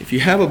If you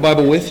have a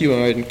Bible with you,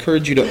 I'd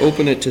encourage you to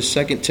open it to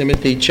 2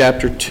 Timothy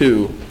chapter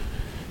 2.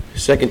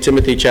 2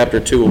 Timothy chapter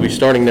 2. We'll be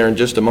starting there in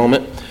just a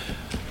moment.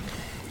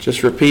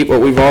 Just repeat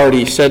what we've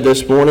already said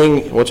this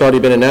morning, what's already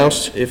been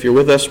announced. If you're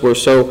with us, we're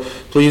so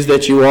pleased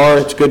that you are.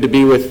 It's good to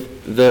be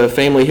with the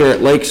family here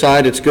at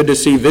Lakeside. It's good to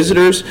see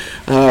visitors.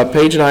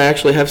 Paige and I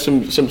actually have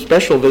some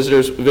special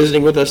visitors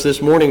visiting with us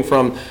this morning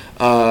from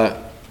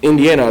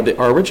Indiana,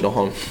 our original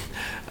home.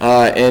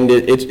 And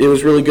it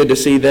was really good to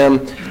see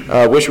them.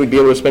 Wish we'd be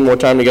able to spend more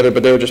time together,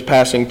 but they were just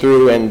passing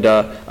through, and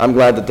I'm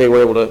glad that they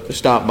were able to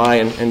stop by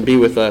and be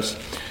with us.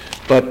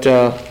 But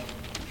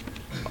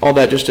all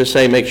that just to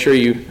say, make sure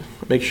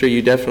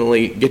you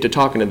definitely get to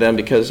talking to them,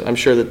 because I'm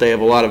sure that they have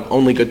a lot of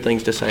only good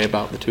things to say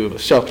about the two of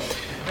us. So,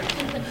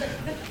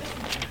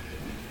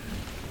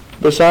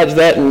 besides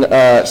that,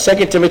 in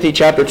 2 Timothy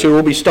chapter 2,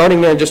 we'll be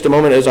starting there in just a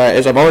moment. As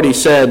I've already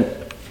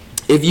said,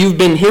 if you've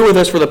been here with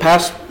us for the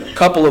past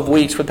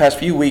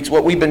few weeks,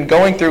 what we've been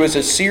going through is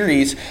a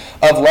series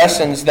of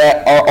lessons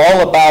that are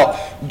all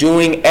about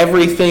doing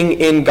everything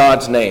in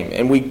God's name.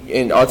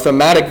 And our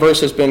thematic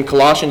verse has been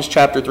Colossians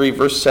chapter 3,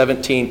 verse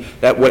 17,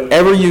 that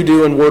whatever you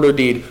do in word or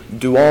deed,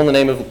 do all in the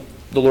name of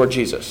the Lord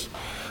Jesus.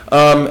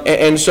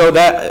 And so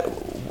that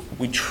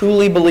we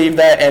truly believe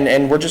that,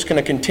 and we're just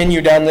going to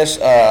continue down this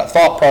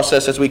thought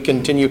process as we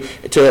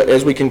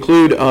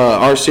conclude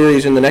our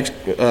series in the next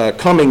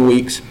coming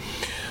weeks.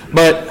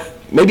 But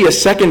maybe a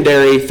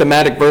secondary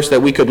thematic verse that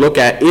we could look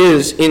at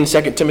is in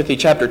 2 Timothy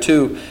chapter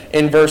 2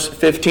 in verse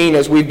 15,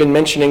 as we've been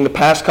mentioning the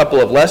past couple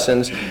of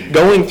lessons,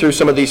 going through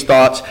some of these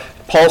thoughts.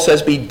 Paul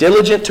says, "Be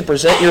diligent to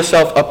present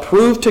yourself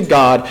approved to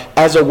God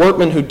as a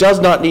workman who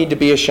does not need to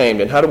be ashamed."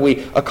 And how do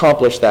we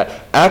accomplish that?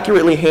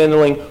 Accurately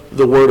handling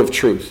the word of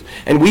truth.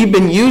 And we've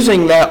been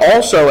using that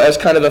also as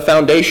kind of a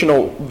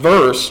foundational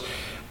verse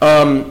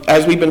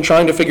as we've been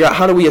trying to figure out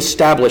how do we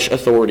establish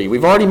authority.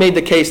 We've already made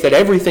the case that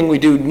everything we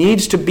do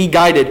needs to be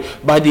guided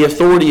by the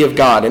authority of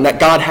God, and that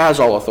God has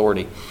all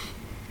authority.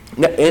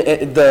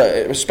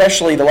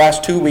 Especially the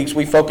last 2 weeks,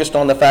 we focused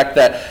on the fact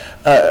that,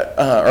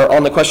 or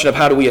on the question of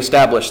how do we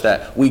establish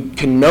that. We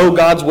can know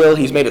God's will.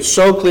 He's made it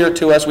so clear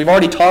to us. We've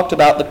already talked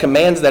about the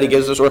commands that He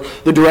gives us, or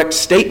the direct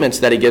statements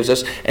that He gives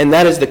us, and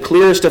that is the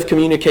clearest of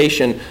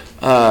communication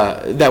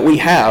that we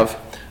have.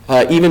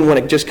 Even when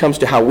it just comes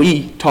to how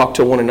we talk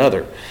to one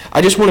another.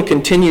 I just want to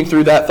continue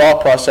through that thought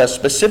process,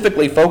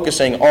 specifically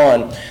focusing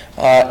on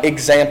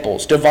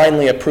examples,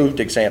 divinely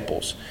approved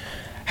examples.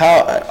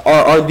 How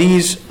are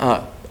these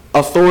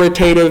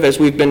authoritative, as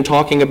we've been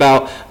talking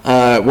about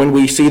when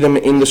we see them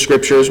in the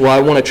Scriptures? Well,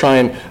 I want to try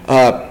and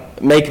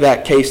make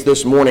that case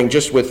this morning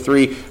just with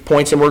 3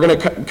 points, and we're going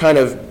to kind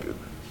of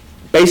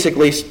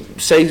basically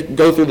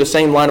go through the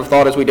same line of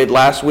thought as we did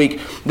last week.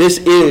 This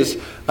is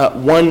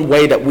one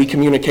way that we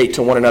communicate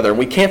to one another. And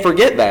we can't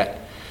forget that,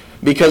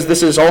 because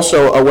this is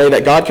also a way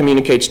that God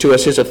communicates to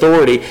us His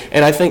authority.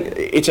 And I think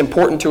it's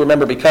important to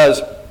remember,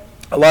 because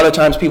a lot of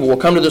times people will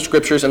come to the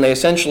Scriptures and they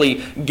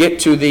essentially get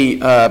to the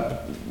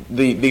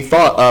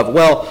thought of,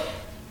 well,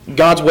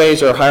 God's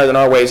ways are higher than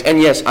our ways.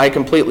 And yes, I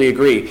completely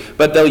agree.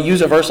 But they'll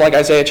use a verse like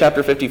Isaiah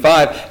chapter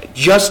 55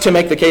 just to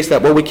make the case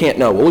that, well, we can't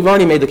know. Well, we've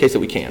already made the case that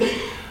we can.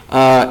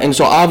 And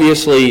so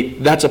obviously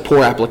that's a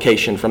poor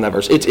application from that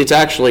verse. It's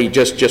actually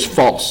just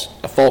false,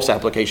 a false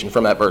application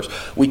from that verse.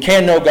 We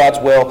can know God's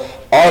will.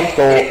 Our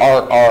goal,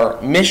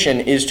 our mission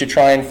is to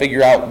try and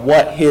figure out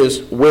what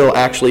His will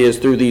actually is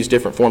through these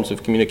different forms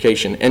of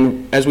communication.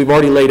 And as we've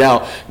already laid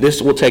out,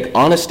 this will take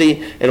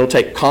honesty, it'll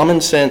take common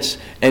sense,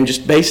 and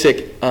just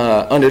basic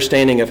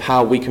understanding of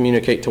how we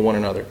communicate to one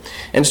another.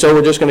 And so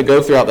we're just going to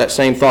go throughout that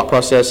same thought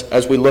process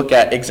as we look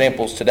at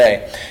examples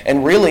today.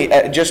 And really,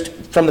 just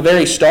from the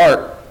very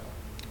start,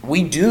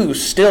 we do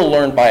still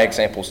learn by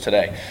examples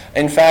today.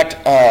 In fact,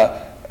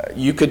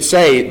 you could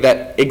say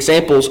that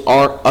examples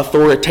are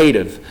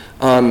authoritative,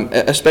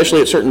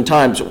 especially at certain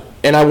times.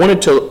 And I wanted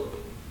to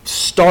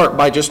start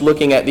by just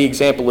looking at the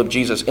example of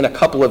Jesus in a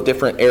couple of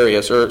different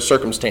areas or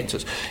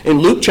circumstances. In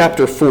Luke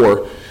chapter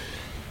 4,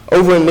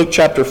 over in Luke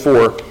chapter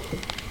 4,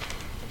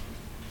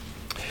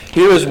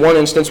 here is one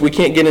instance. We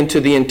can't get into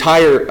the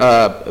entire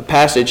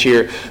passage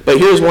here, but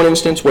here's one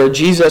instance where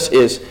Jesus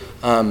is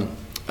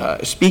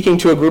speaking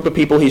to a group of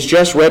people. He's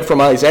just read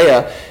from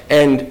Isaiah,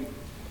 and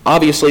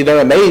obviously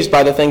they're amazed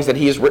by the things that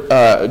he has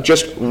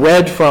just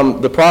read from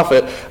the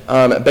prophet,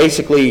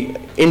 basically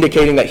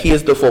indicating that he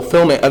is the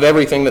fulfillment of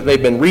everything that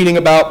they've been reading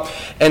about.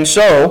 And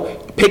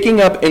so,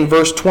 picking up in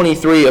verse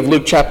 23 of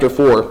Luke chapter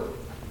 4,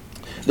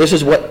 this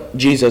is what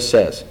Jesus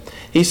says.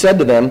 He said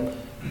to them,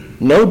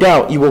 "No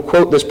doubt you will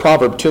quote this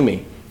proverb to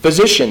me,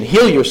 'Physician,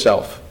 heal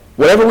yourself.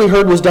 Whatever we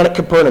heard was done at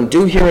Capernaum,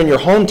 do here in your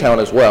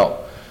hometown as well.'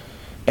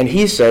 And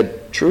he said,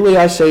 'Truly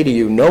I say to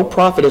you, no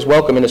prophet is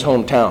welcome in his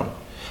hometown.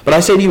 But I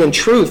say to you in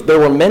truth, there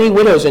were many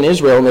widows in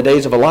Israel in the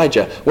days of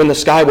Elijah, when the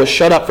sky was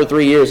shut up for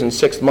 3 years and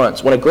 6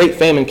 months, when a great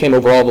famine came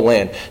over all the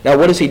land.'" Now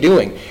what is he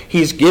doing?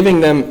 He's giving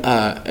them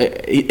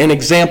an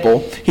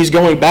example. He's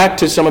going back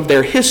to some of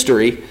their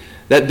history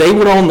that they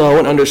would all know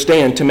and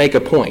understand to make a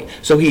point.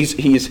 So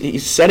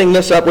he's setting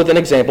this up with an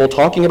example,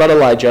 talking about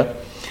Elijah.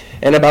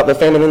 and about the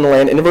famine in the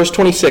land. And in verse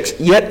 26,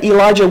 yet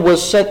Elijah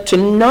was sent to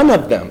none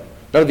of them,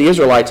 none of the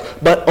Israelites,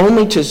 but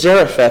only to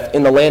Zarephath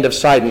in the land of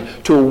Sidon,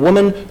 to a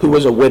woman who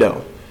was a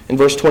widow. In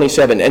verse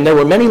 27, and there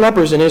were many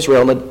lepers in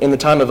Israel in the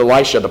time of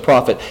Elisha the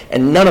prophet,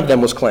 and none of them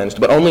was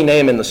cleansed, but only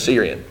Naaman the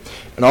Syrian.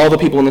 And all the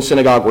people in the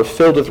synagogue were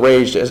filled with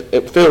rage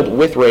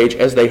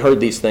as they heard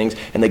these things.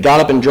 And they got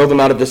up and drove him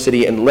out of the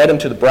city and led him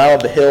to the brow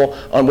of the hill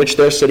on which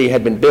their city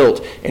had been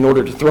built, in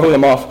order to throw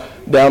him off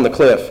down the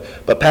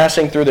cliff. But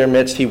passing through their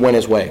midst, he went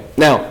his way.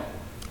 Now,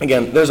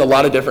 again, there's a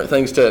lot of different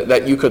things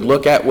that you could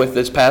look at with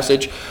this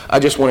passage. I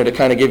just wanted to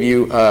kind of give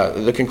you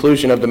the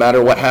conclusion of the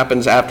matter, what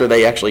happens after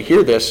they actually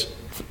hear this,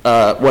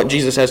 what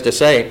Jesus has to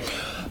say.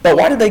 But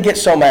why did they get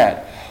so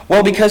mad?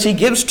 Well, because he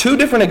gives two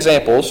different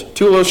examples,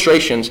 two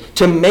illustrations,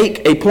 to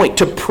make a point,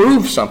 to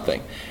prove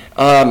something,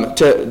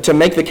 to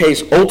make the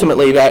case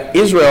ultimately that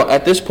Israel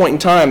at this point in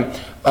time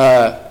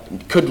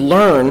could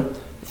learn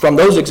from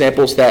those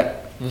examples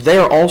that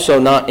they're also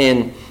not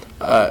in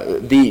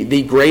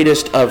the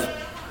greatest of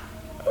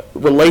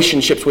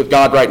relationships with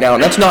God right now.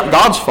 And that's not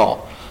God's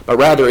fault, but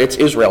rather it's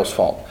Israel's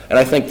fault. And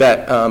I think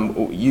that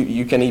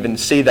you can even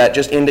see that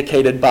just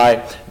indicated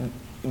by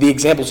the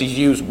examples he's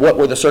used. What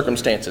were the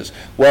circumstances?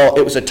 Well,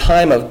 it was a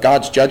time of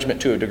God's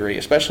judgment to a degree,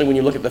 especially when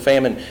you look at the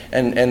famine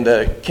and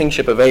the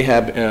kingship of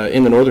Ahab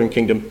in the northern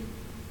kingdom,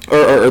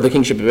 or the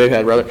kingship of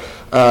Ahab, rather,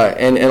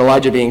 and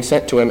Elijah being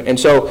sent to him. And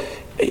so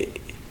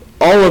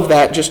all of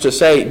that just to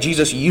say,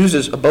 Jesus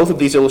uses both of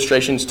these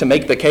illustrations to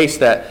make the case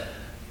that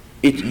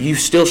you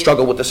still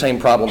struggle with the same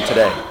problem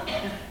today.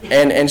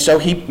 And so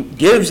he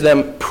gives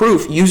them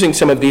proof using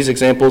some of these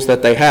examples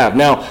that they have.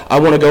 Now, I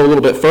want to go a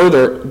little bit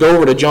further. Go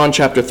over to John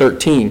chapter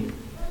 13.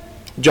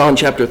 John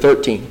chapter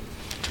 13.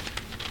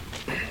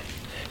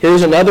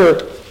 Here's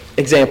another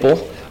example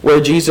where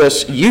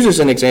Jesus uses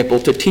an example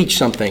to teach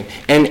something,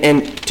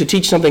 and to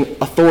teach something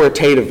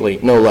authoritatively,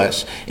 no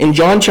less. In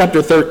John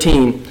chapter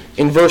 13,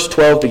 in verse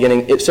 12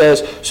 beginning, it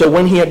says, so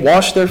when he had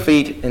washed their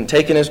feet and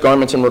taken his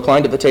garments and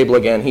reclined at the table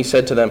again, he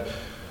said to them,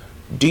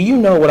 do you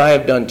know what I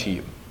have done to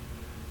you?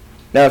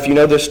 Now, if you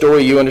know this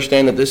story, you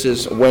understand that this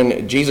is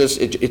when Jesus,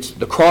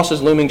 the cross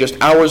is looming just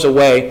hours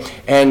away,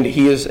 and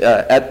he is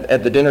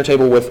at the dinner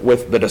table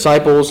with the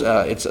disciples.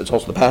 It's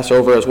also the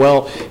Passover as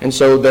well. And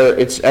so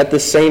it's at the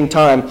same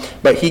time,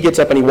 but he gets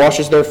up and he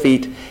washes their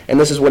feet, and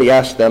this is what he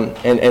asks them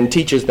and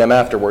teaches them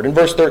afterward. In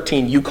verse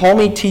 13, you call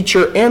me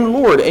teacher and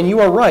Lord, and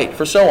you are right,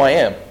 for so I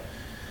am.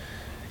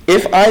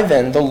 If I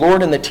then, the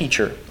Lord and the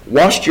teacher,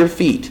 washed your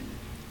feet,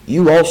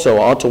 you also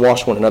ought to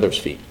wash one another's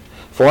feet.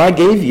 For I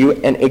gave you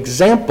an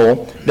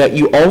example that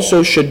you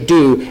also should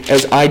do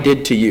as I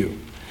did to you.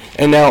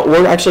 And now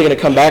we're actually going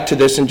to come back to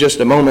this in just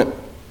a moment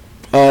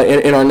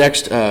in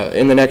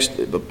the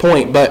next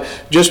point. But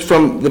just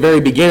from the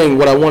very beginning,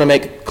 what I want to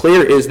make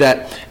clear is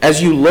that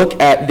as you look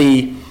at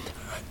the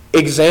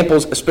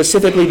examples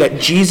specifically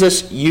that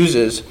Jesus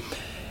uses,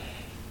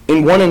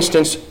 in one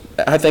instance,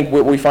 I think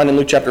what we find in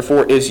Luke chapter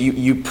 4 is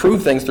you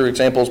prove things through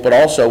examples, but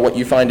also what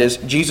you find is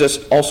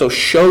Jesus also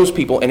shows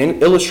people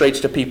and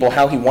illustrates to people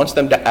how he wants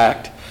them to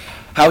act,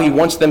 how he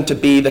wants them to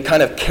be, the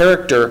kind of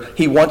character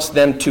he wants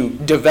them to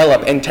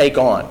develop and take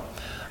on.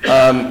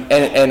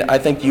 And I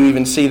think you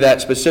even see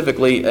that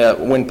specifically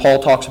when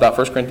Paul talks about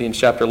 1 Corinthians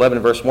chapter 11,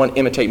 verse 1,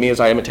 imitate me as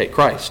I imitate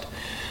Christ.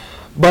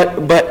 But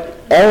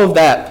all of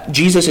that,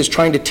 Jesus is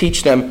trying to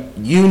teach them,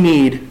 you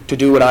need to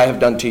do what I have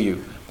done to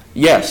you.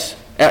 Yes.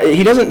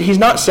 He's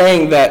not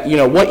saying that,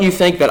 what you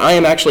think that I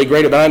am actually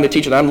greater, that I am the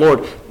teacher, that I'm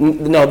Lord.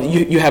 No,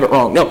 you have it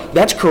wrong. No,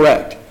 that's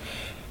correct.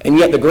 And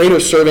yet the greater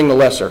is serving the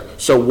lesser.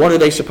 So what are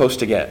they supposed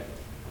to get?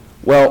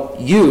 Well,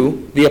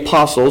 you, the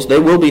apostles, they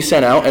will be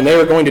sent out, and they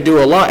are going to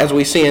do a lot, as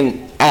we see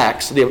in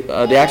Acts,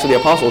 the Acts of the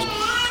Apostles.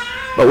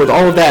 But with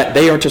all of that,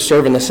 they are to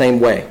serve in the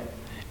same way.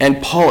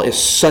 And Paul is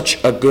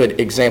such a good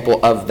example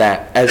of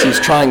that as he's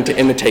trying to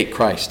imitate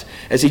Christ,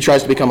 as he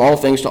tries to become all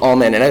things to all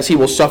men, and as he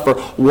will suffer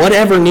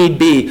whatever need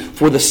be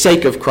for the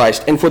sake of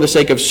Christ and for the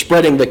sake of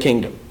spreading the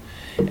kingdom.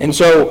 And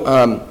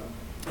so,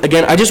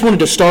 again, I just wanted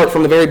to start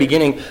from the very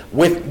beginning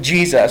with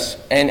Jesus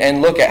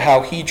and look at how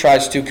he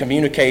tries to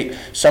communicate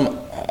some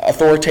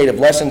authoritative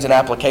lessons and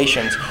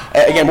applications.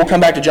 Again, we'll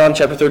come back to John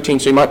chapter 13,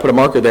 so you might put a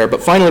marker there.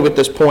 But finally, with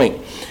this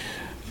point,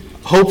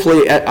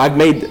 hopefully I've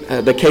made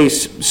the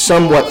case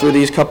somewhat through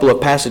these couple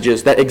of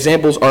passages that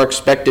examples are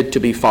expected to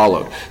be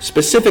followed,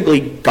 specifically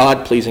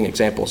God-pleasing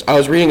examples. I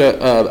was reading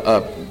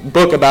a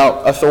book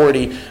about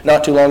authority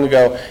not too long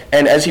ago,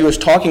 and as he was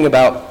talking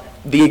about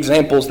the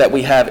examples that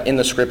we have in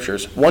the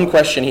Scriptures, one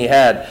question he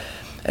had,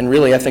 and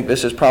really I think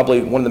this is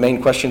probably one of the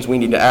main questions we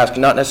need to ask,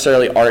 not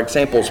necessarily are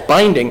examples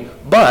binding,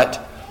 but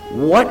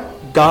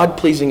what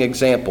God-pleasing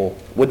example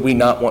would we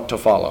not want to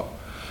follow?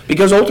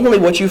 Because ultimately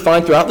what you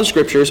find throughout the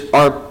Scriptures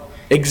are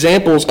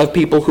examples of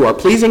people who are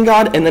pleasing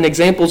God, and then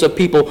examples of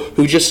people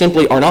who just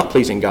simply are not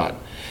pleasing God.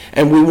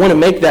 And we want to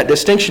make that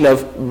distinction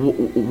of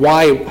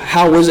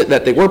how is it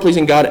that they were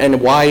pleasing God,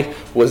 and why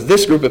was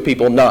this group of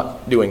people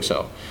not doing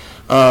so.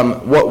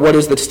 What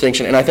is the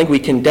distinction? And I think we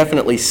can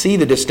definitely see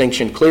the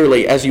distinction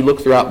clearly as you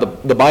look throughout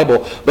the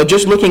Bible. But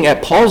just looking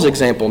at Paul's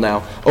example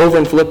now, over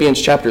in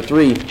Philippians chapter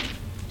 3.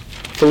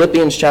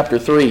 Philippians chapter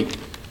 3,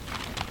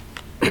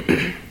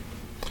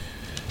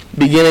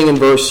 beginning in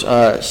verse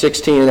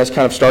 16, and that's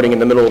kind of starting in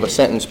the middle of a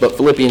sentence, but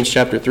Philippians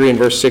chapter 3 and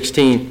verse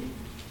 16.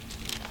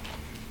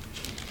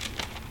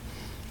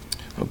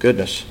 Oh,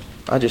 goodness.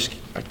 I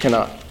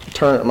cannot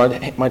turn,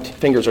 my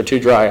fingers are too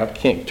dry. I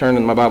can't turn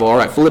in my Bible. All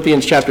right,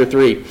 Philippians chapter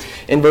 3,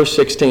 in verse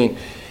 16.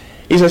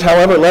 He says,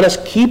 however, let us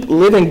keep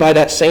living by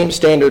that same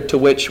standard to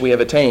which we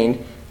have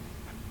attained.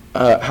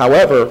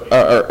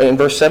 In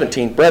verse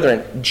 17,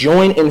 brethren,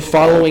 join in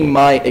following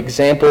my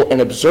example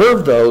and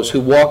observe those who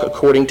walk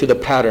according to the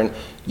pattern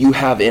you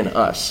have in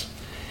us.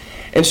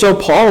 And so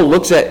Paul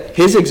looks at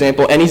his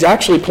example, and he's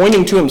actually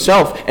pointing to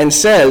himself and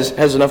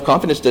has enough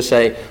confidence to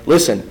say,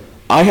 listen,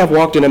 I have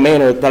walked in a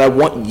manner that I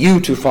want you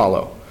to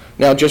follow.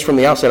 Now, just from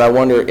the outset, I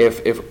wonder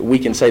if we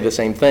can say the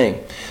same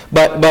thing.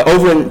 But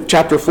over in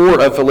chapter 4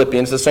 of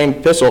Philippians, the same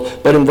epistle,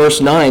 but in verse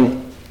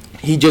 9,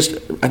 he just,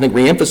 I think,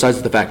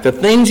 reemphasizes the fact, the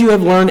things you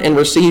have learned and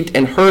received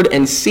and heard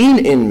and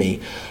seen in me,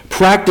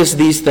 practice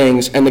these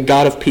things, and the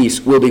God of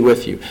peace will be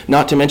with you.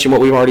 Not to mention what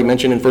we've already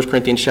mentioned in 1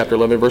 Corinthians chapter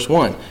 11, verse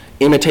 1.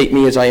 Imitate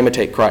me as I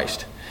imitate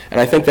Christ.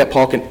 And I think that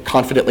Paul can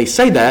confidently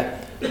say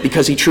that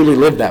because he truly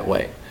lived that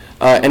way.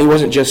 And he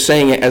wasn't just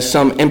saying it as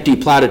some empty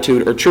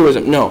platitude or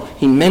truism. No,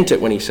 he meant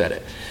it when he said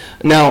it.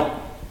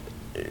 Now,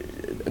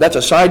 that's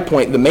a side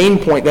point. The main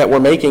point that we're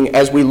making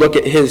as we look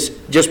at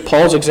just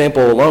Paul's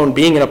example alone,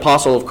 being an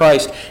apostle of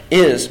Christ,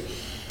 is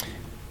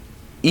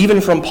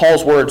even from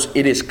Paul's words,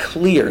 it is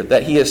clear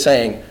that he is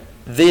saying,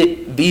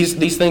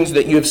 these things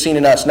that you have seen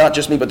in us, not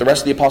just me, but the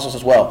rest of the apostles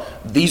as well,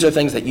 these are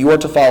things that you are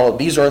to follow.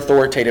 These are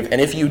authoritative. And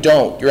if you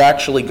don't, you're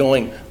actually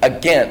going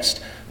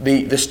against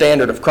the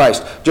standard of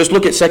Christ. Just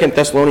look at 2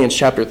 Thessalonians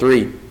chapter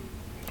 3.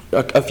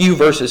 A few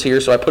verses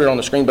here, so I put it on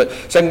the screen, but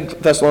 2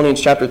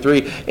 Thessalonians chapter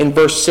 3, in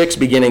verse 6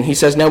 beginning, he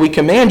says, now we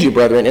command you,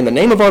 brethren, in the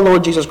name of our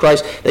Lord Jesus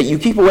Christ, that you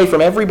keep away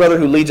from every brother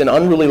who leads an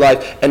unruly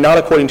life, and not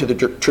according to the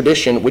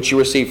tradition which you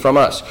received from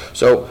us.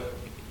 So,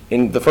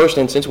 in the first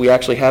instance, we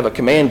actually have a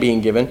command being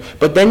given,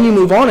 but then you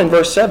move on in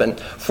verse 7,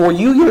 for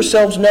you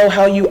yourselves know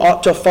how you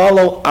ought to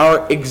follow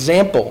our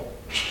example,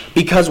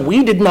 because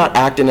we did not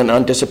act in an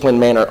undisciplined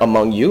manner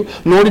among you,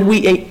 nor did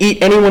we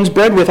eat anyone's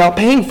bread without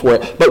paying for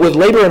it. But with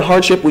labor and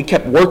hardship we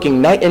kept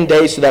working night and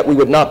day so that we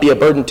would not be a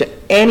burden to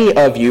any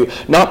of you,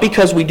 not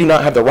because we do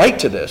not have the right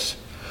to this,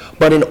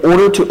 but in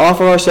order to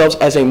offer ourselves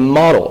as a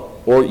model,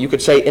 or you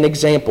could say an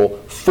example,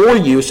 for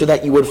you so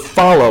that you would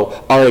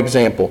follow our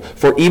example.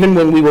 For even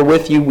when we were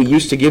with you, we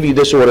used to give you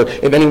this order,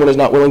 if anyone is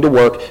not willing to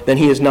work, then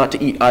he is not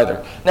to eat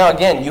either. Now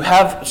again, you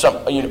have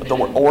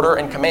the order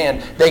and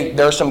command.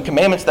 There are some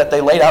commandments that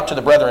they laid out to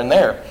the brethren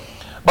there.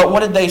 But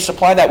what did they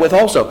supply that with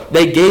also?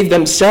 They gave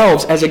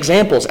themselves as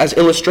examples, as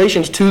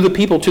illustrations to the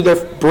people, to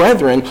their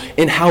brethren,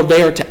 in how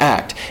they are to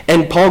act.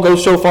 And Paul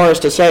goes so far as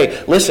to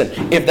say,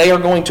 listen, if they are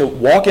going to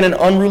walk in an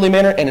unruly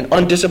manner, in an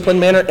undisciplined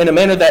manner, in a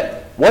manner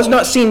that was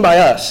not seen by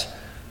us,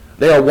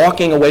 they are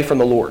walking away from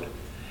the Lord.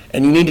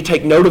 And you need to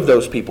take note of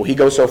those people. He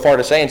goes so far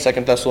to say in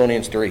 2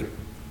 Thessalonians 3.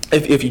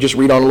 If you just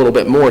read on a little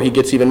bit more, he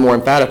gets even more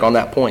emphatic on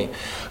that point.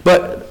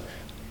 But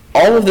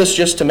all of this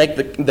just to make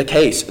the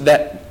case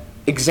that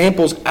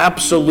examples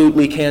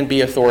absolutely can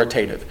be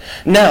authoritative.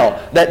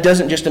 Now, that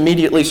doesn't just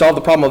immediately solve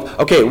the problem of,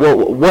 okay,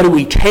 well, what do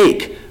we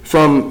take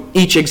from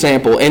each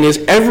example? And is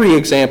every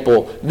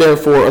example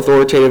therefore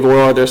authoritative, or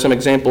are there some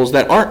examples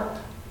that aren't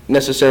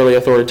necessarily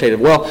authoritative?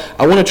 Well,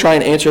 I want to try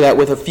and answer that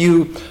with a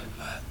few,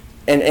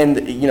 and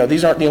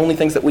these aren't the only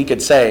things that we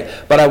could say,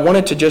 but I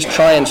wanted to just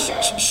try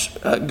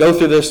and go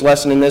through this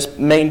lesson in this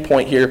main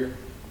point here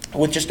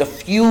with just a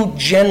few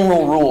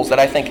general rules that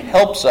I think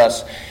helps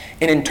us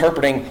in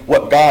interpreting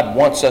what God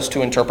wants us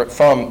to interpret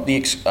from the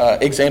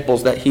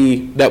examples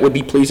that would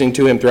be pleasing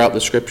to him throughout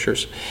the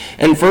scriptures.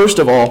 And first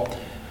of all,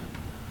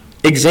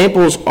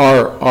 examples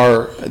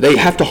they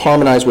have to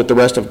harmonize with the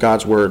rest of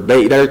God's word.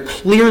 They're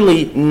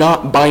clearly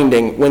not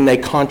binding when they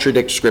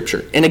contradict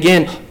scripture. And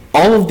again,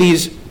 all of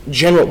these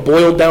general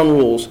boiled down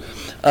rules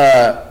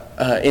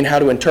in how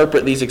to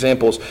interpret these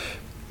examples,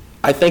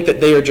 I think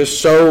that they are just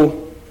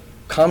so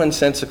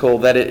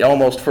commonsensical that it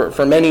almost,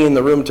 for many in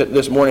the room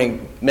this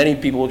morning, many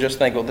people will just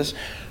think, well, you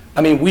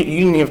didn't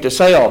even have to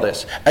say all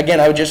this. Again,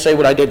 I would just say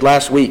what I did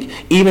last week.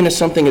 Even if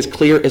something as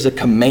clear as a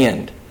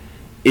command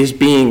is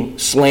being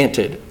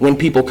slanted when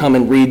people come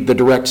and read the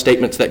direct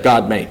statements that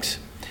God makes,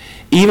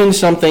 even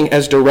something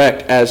as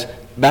direct as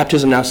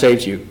baptism now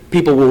saves you,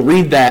 people will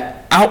read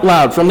that out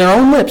loud from their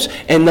own lips,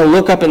 and they'll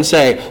look up and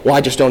say, well,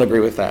 I just don't agree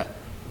with that.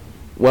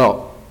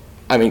 Well,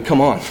 come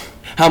on.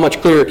 How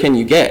much clearer can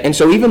you get? And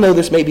so even though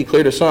this may be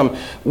clear to some,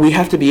 we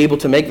have to be able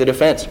to make the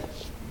defense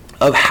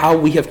of how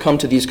we have come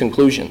to these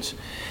conclusions.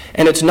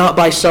 And it's not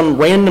by some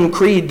random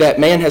creed that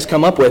man has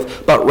come up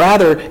with, but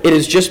rather it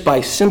is just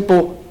by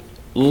simple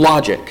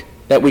logic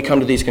that we come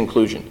to these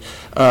conclusions.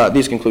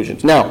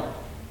 Now,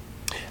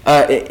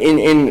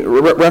 in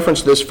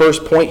reference to this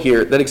first point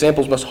here, that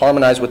examples must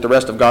harmonize with the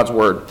rest of God's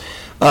word.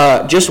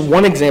 Just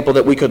one example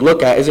that we could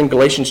look at is in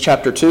Galatians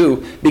chapter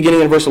 2,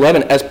 beginning in verse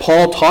 11, as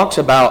Paul talks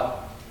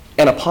about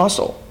an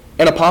apostle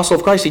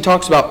of Christ. He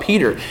talks about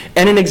Peter,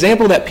 and an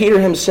example that Peter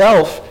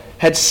himself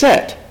had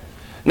set.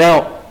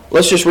 Now,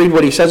 let's just read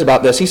what he says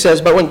about this. He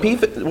says, "But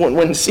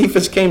when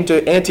Cephas came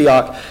to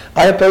Antioch,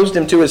 I opposed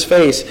him to his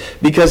face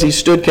because he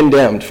stood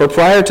condemned. For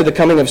prior to the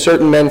coming of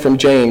certain men from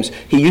James,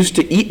 he used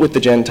to eat with the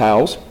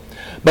Gentiles.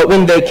 But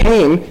when they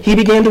came, he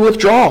began to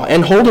withdraw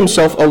and hold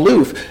himself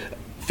aloof,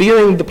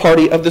 fearing the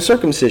party of the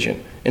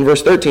circumcision." In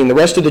verse 13, "The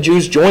rest of the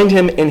Jews joined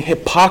him in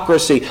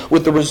hypocrisy,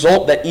 with the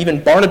result that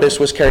even Barnabas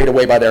was carried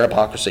away by their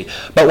hypocrisy.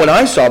 But when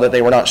I saw that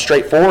they were not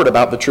straightforward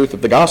about the truth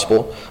of the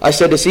gospel, I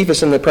said to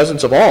Cephas in the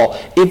presence of all,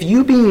 'If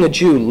you, being a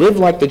Jew, live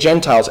like the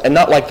Gentiles and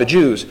not like the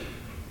Jews,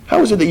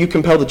 how is it that you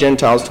compel the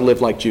Gentiles to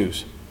live like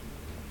Jews?'"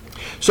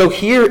 So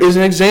here is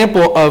an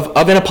example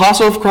of an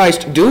apostle of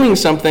Christ doing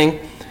something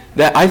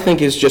that I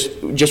think is just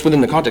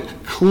within the context,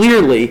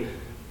 clearly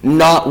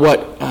not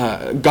what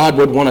God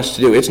would want us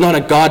to do. It's not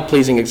a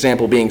God-pleasing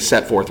example being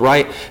set forth,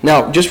 right?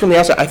 Now, just from the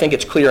outset, I think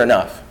it's clear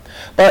enough.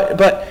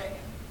 But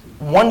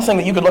one thing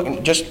that you could look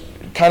at, just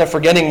kind of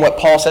forgetting what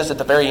Paul says at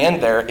the very end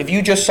there, if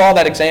you just saw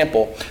that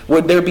example,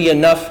 would there be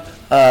enough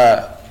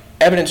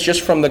evidence just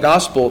from the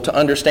gospel to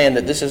understand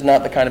that this is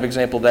not the kind of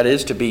example that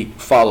is to be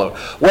followed?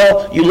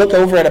 Well, you look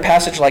over at a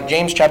passage like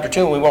James chapter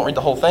 2, and we won't read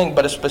the whole thing,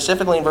 but it's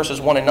specifically in verses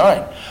 1 and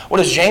 9. What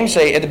does James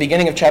say at the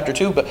beginning of chapter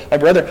 2? "But my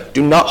brother,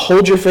 do not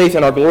hold your faith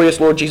in our glorious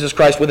Lord Jesus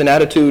Christ with an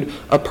attitude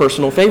of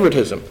personal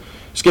favoritism."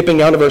 Skipping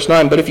down to verse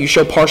 9, "But if you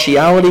show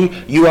partiality,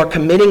 you are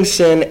committing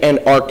sin and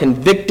are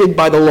convicted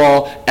by the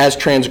law as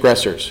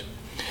transgressors."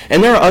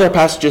 And there are other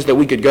passages that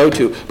we could go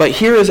to, but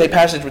here is a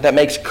passage that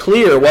makes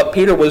clear what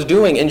Peter was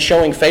doing in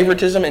showing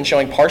favoritism and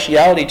showing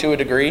partiality to a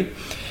degree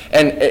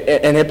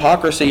and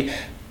hypocrisy.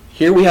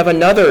 Here we have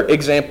another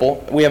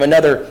example. We have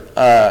another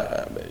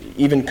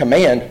even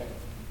command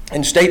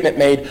and statement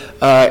made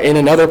in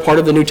another part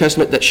of the New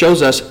Testament that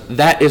shows us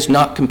that is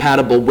not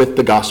compatible with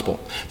the gospel.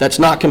 That's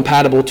not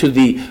compatible to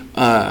the,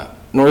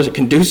 nor is it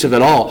conducive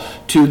at all,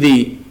 to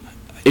the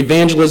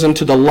evangelism,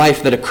 to the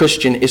life that a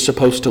Christian is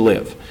supposed to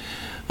live.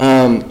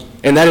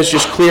 And that is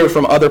just clear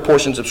from other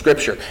portions of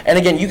Scripture. And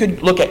again, you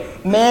could look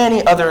at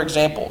many other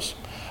examples,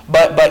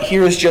 but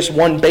here is just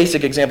one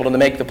basic example to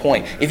make the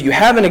point. If you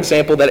have an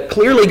example that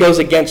clearly goes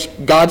against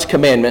God's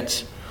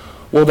commandments,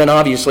 well then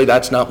obviously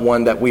that's not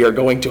one that we are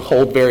going to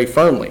hold very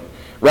firmly.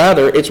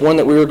 Rather, it's one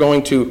that we are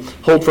going to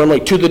hold firmly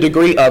to the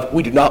degree of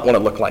we do not want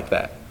to look like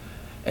that.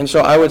 And so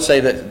I would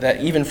say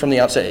that even from the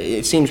outset,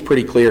 it seems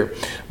pretty clear.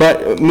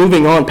 But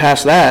moving on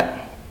past that,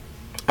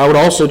 I would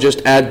also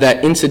just add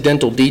that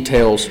incidental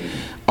details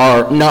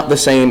are not the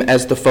same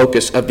as the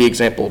focus of the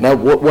example. Now,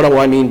 what do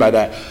I mean by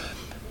that?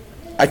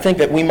 I think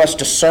that we must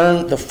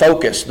discern the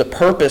focus, the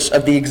purpose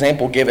of the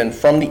example given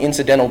from the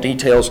incidental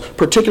details,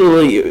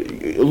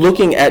 particularly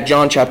looking at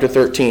John chapter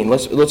 13.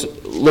 Let's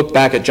look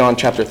back at John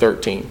chapter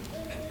 13.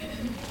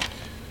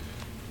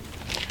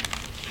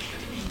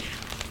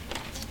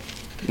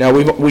 Now,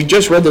 we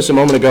just read this a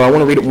moment ago. I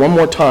want to read it one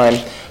more time,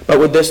 but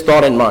with this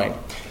thought in mind.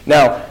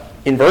 Now,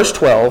 in verse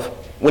 12,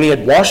 "When he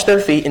had washed their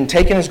feet and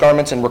taken his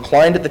garments and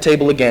reclined at the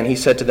table again, he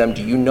said to them,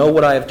 'Do you know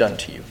what I have done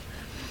to you?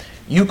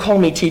 You call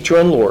me teacher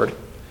and Lord,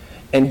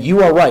 and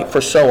you are right,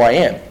 for so I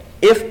am.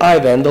 If I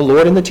then, the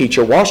Lord and the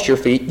teacher, washed your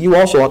feet, you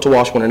also ought to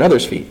wash one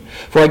another's feet.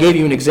 For I gave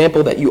you an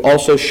example that you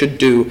also should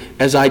do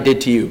as I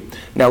did to you.'"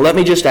 Now let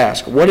me just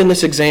ask, what in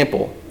this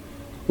example,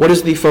 what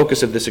is the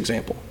focus of this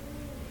example?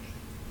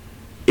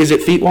 Is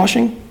it feet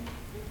washing?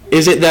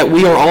 Is it that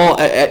we are all,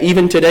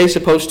 even today,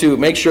 supposed to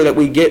make sure that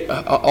we get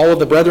all of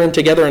the brethren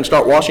together and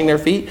start washing their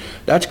feet?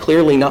 That's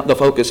clearly not the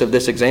focus of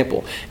this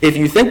example. If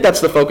you think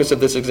that's the focus of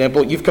this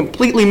example, you've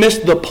completely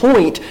missed the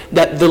point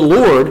that the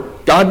Lord,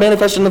 God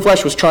manifested in the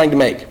flesh, was trying to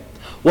make.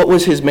 What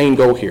was his main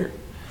goal here?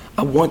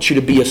 I want you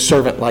to be a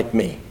servant like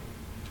me.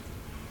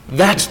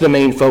 That's the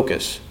main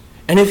focus.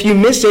 And if you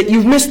miss it,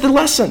 you've missed the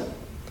lesson.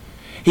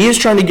 He is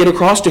trying to get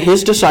across to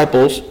his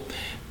disciples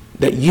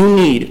that you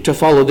need to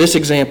follow this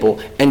example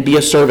and be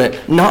a servant,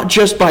 not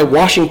just by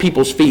washing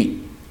people's feet,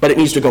 but it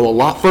needs to go a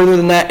lot further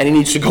than that, and it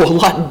needs to go a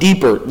lot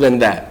deeper than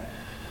that.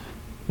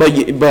 But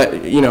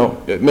you know,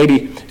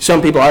 maybe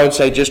some people, I would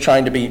say, just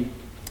trying to be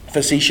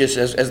facetious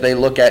as they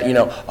look at,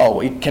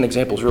 can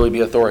examples really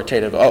be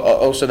authoritative?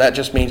 So that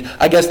just means,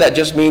 I guess that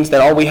just means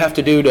that all we have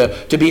to do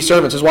to be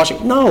servants is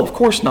washing. No, of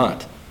course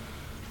not.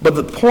 But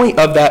the point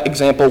of that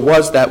example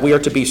was that we are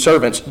to be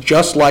servants,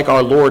 just like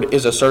our Lord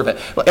is a servant.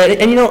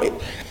 And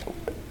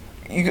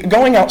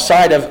going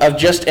outside of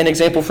just an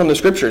example from the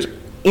Scriptures,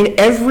 in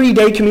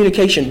everyday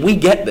communication, we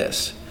get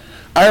this.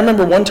 I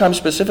remember one time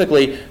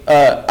specifically,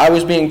 I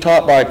was being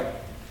taught by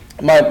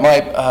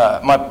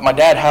my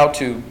dad how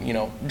to,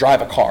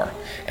 drive a car.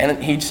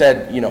 And he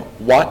said,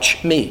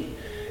 watch me.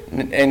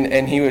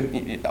 And he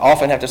would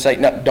often have to say,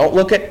 no, don't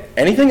look at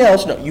anything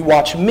else. No, you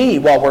watch me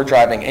while we're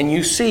driving, and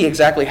you see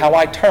exactly how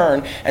I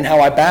turn and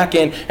how I back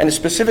in. And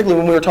specifically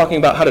when we were talking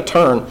about how to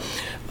turn,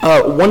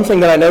 One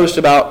thing that I noticed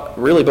about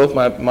really both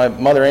my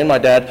mother and my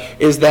dad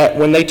is that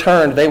when they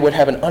turned, they would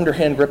have an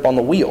underhand grip on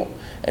the wheel,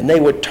 and they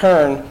would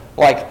turn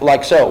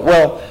like so.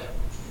 Well,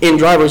 in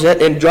driver's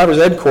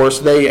ed course,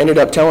 they ended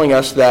up telling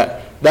us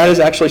that is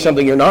actually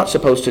something you're not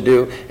supposed to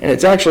do, and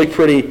it's actually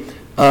pretty.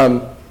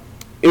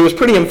 It was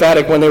pretty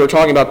emphatic when they were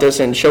talking about this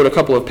and showed a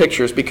couple of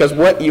pictures, because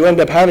what you end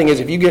up having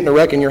is if you get in a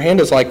wreck and your hand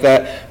is like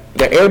that,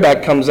 the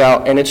airbag comes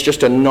out and it's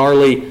just a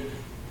gnarly.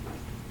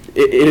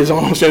 It is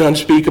almost an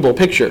unspeakable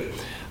picture.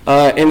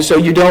 And so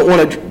you don't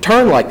want to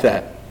turn like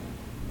that.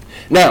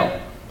 Now,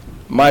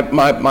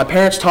 my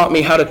parents taught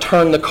me how to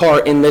turn the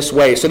car in this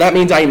way. So that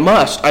means I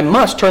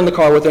must turn the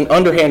car with an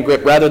underhand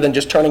grip rather than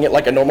just turning it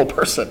like a normal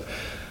person.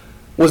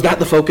 Was that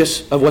the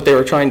focus of what they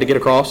were trying to get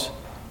across?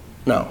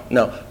 No.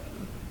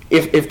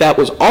 If that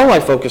was all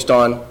I focused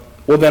on,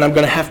 well, then I'm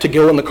going to have to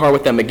go in the car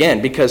with them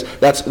again, because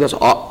that's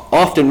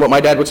often what my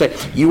dad would say.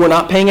 You were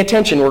not paying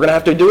attention. We're going to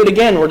have to do it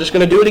again. We're just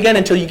going to do it again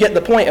until you get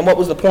the point. And what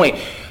was the point?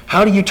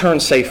 How do you turn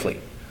safely?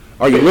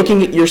 Are you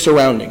looking at your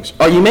surroundings?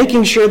 Are you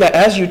making sure that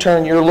as you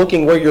turn, you're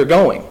looking where you're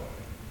going?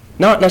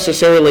 Not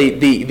necessarily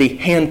the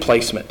hand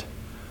placement,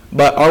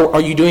 but are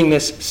you doing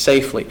this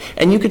safely?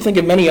 And you could think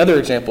of many other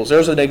examples.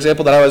 There's an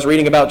example that I was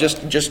reading about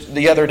just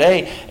the other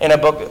day in a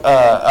book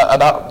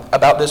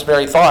about this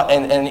very thought.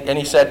 And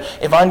he said,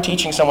 if I'm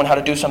teaching someone how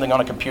to do something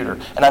on a computer,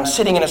 and I'm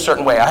sitting in a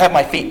certain way, I have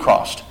my feet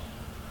crossed.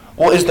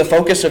 Well, is the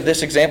focus of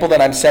this example that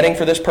I'm setting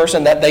for this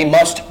person that they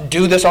must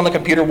do this on the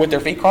computer with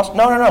their feet crossed?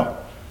 No.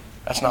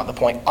 That's not the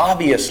point,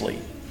 obviously.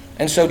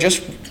 And so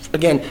just,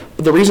 again,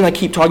 the reason I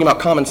keep talking about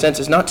common sense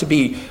is not to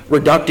be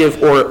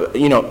reductive or,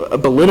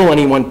 belittle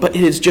anyone, but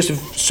it is just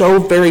so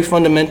very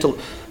fundamental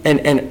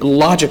and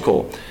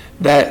logical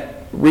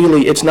that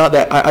really it's not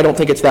that, I don't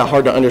think it's that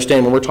hard to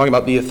understand when we're talking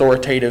about the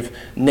authoritative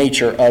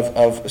nature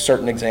of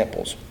certain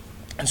examples.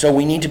 And so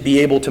we need to be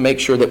able to make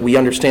sure that we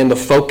understand the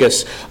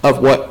focus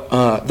of what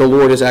the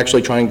Lord is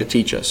actually trying to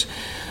teach us.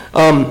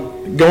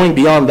 Going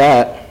beyond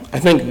that, I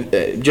think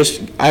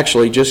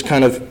just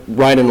kind of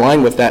right in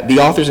line with that, the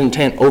author's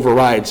intent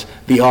overrides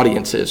the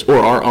audience's or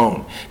our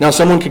own. Now,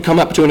 someone could come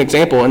up to an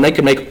example and they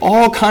could make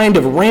all kind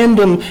of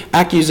random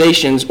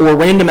accusations or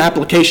random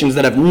applications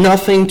that have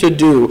nothing to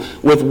do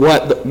with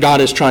what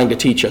God is trying to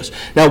teach us.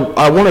 Now,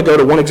 I want to go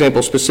to one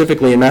example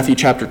specifically in Matthew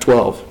chapter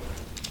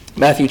 12.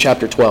 Matthew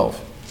chapter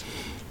 12.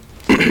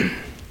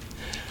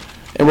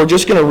 And we're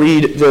just going to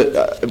read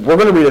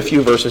a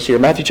few verses here.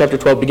 Matthew chapter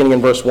 12, beginning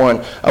in verse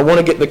 1. I want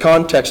to get the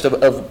context of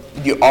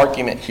the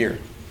argument here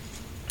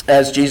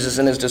as Jesus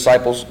and his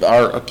disciples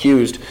are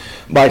accused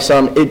by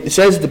some. It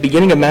says at the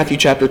beginning of Matthew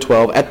chapter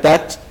 12, at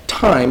that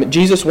time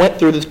Jesus went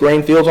through the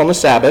grain fields on the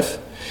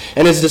Sabbath,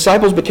 and his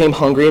disciples became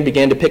hungry and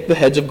began to pick the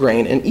heads of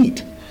grain and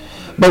eat.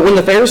 But when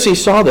the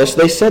Pharisees saw this,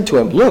 they said to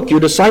him, "Look, your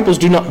disciples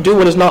do not do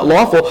what is not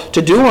lawful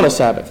to do on a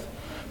Sabbath."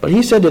 But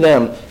he said to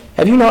them,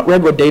 "Have you not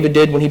read what David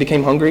did when he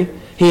became hungry?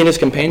 He and his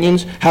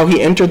companions, how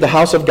he entered the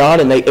house of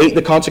God, and they ate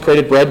the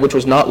consecrated bread which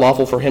was not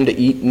lawful for him to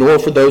eat, nor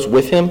for those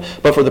with him,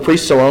 but for the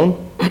priests alone?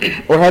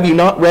 Or have you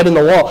not read in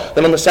the law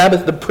that on the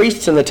Sabbath the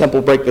priests in the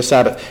temple break the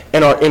Sabbath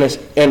and are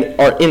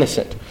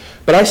innocent?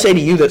 But I say to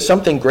you that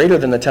something greater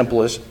than the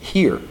temple is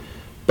here.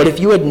 But if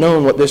you had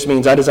known what this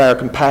means, I desire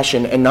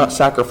compassion and not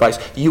sacrifice,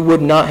 you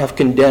would not have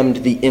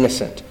condemned the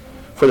innocent.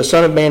 For the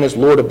Son of Man is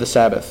Lord of the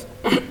Sabbath."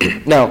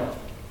 Now,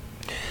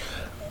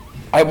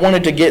 I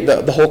wanted to get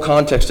the whole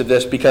context of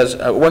this because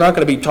we're not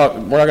going to talk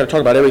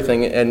about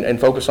everything and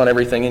focus on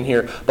everything in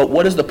here. But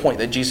what is the point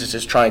that Jesus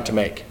is trying to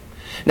make?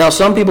 Now,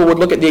 some people would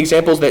look at the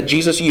examples that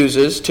Jesus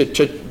uses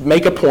to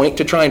make a point,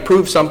 to try and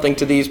prove something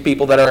to these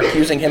people that are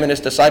accusing him and his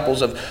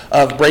disciples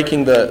of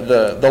breaking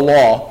the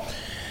law.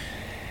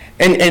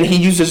 And he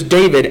uses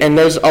David, and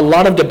there's a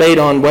lot of debate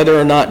on whether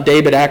or not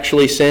David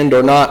actually sinned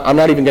or not. I'm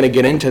not even going to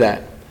get into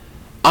that.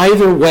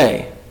 Either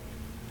way,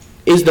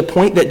 is the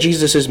point that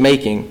Jesus is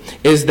making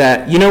is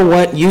that, you know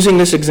what, using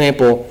this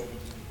example,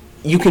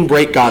 you can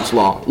break God's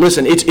law.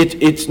 Listen,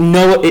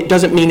 it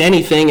doesn't mean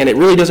anything, and it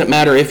really doesn't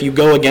matter if you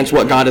go against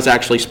what God has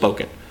actually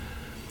spoken.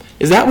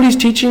 Is that what he's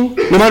teaching?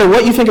 No matter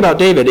what you think about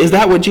David, is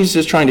that what Jesus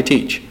is trying to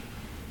teach?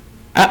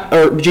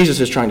 Or Jesus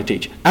is trying to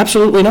teach?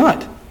 Absolutely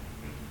not.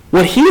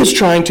 What he is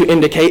trying to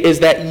indicate is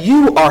that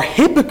you are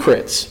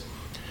hypocrites.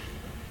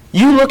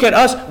 You look at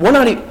us,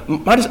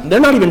 they're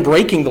not even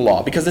breaking the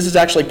law, because this is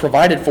actually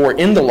provided for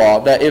in the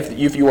law, that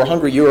if you were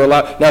hungry, you were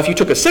allowed. Now, if you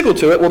took a sickle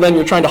to it, well, then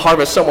you're trying to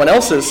harvest someone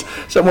else's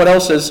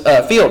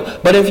field.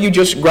 But if you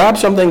just grab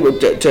something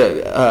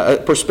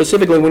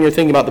specifically when you're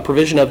thinking about the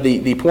provision of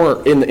the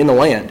poor in the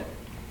land,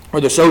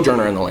 or the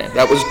sojourner in the land,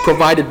 that was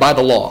provided by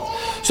the law.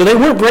 So they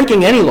weren't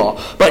breaking any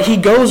law. But he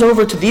goes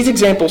over to these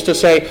examples to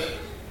say,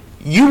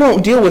 you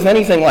won't deal with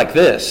anything like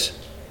this.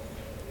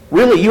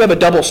 Really, you have a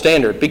double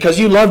standard, because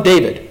you love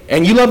David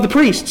and you love the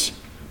priests,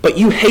 but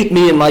you hate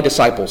me and my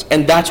disciples,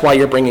 and that's why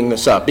you're bringing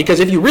this up.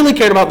 Because if you really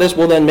cared about this,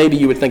 well, then maybe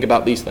you would think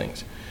about these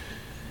things.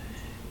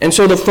 And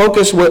so the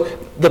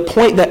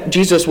point that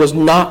Jesus was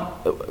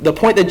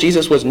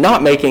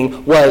not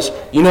making was,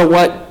 you know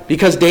what?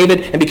 Because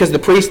David and because the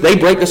priests, they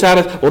break the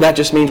Sabbath, well, that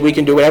just means we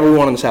can do whatever we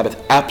want on the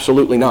Sabbath.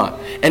 Absolutely not.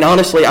 And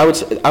honestly, I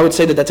would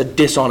say that that's a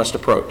dishonest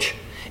approach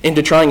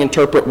into trying to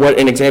interpret what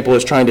an example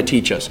is trying to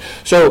teach us.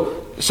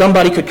 So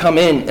somebody could come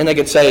in and they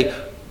could say,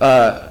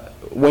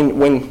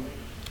 when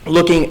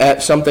looking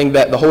at something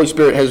that the Holy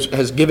Spirit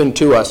has given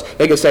to us,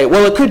 they could say,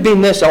 well, it could mean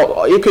this,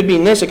 it could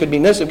mean this, it could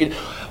mean this.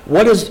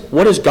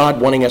 What is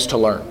God wanting us to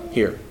learn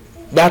here?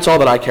 That's all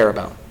that I care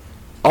about.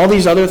 All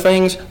these other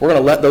things, we're going to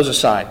let those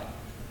aside.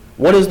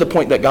 What is the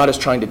point that God is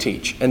trying to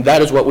teach? And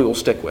that is what we will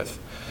stick with.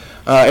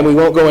 And we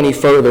won't go any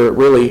further,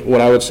 really,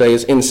 what I would say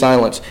is in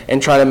silence, and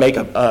try to make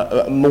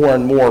a more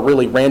and more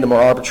really random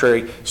or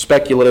arbitrary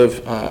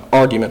speculative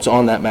arguments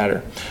on that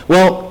matter.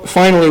 Well,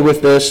 finally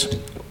with this,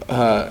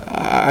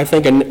 I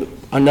think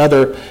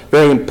another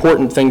very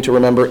important thing to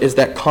remember is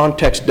that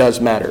context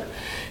does matter.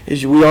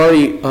 As we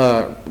already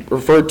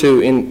referred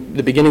to in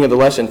the beginning of the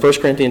lesson, 1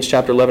 Corinthians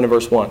chapter 11 and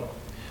verse 1,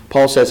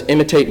 Paul says,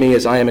 imitate me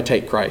as I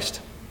imitate Christ.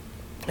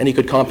 And he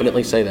could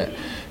confidently say that.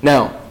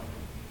 Now,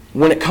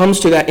 when it comes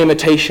to that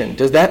imitation,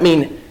 does that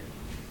mean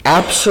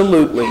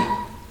absolutely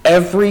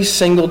every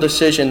single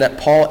decision that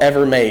Paul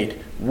ever made,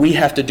 we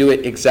have to do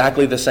it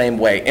exactly the same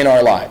way in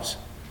our lives?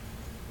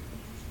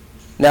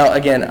 Now,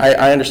 again,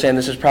 I understand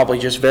this is probably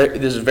this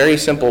is very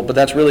simple, but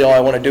that's really all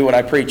I want to do when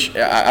I preach.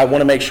 I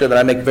want to make sure that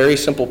I make very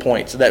simple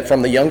points that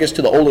from the youngest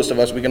to the oldest of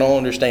us, we can all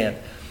understand.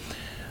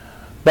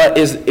 But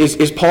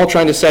is Paul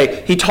trying to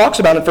say, he talks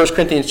about in 1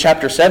 Corinthians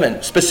chapter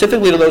 7,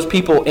 specifically to those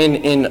people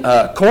in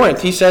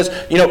Corinth, he says,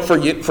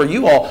 for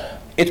you all,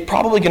 it's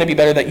probably going to be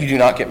better that you do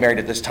not get married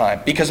at this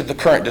time because of the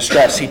current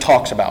distress he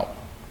talks about.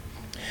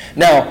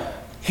 Now,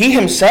 he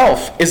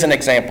himself is an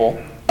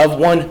example of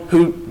one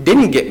who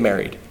didn't get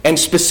married, and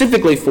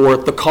specifically for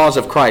the cause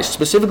of Christ,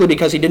 specifically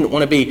because he didn't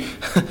want to be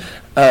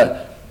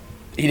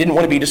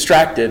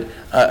distracted.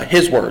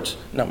 His words,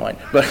 not mine,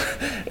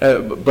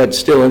 but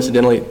still,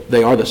 incidentally,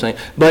 they are the same.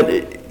 But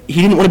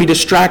he didn't want to be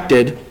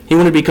distracted. He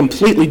wanted to be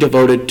completely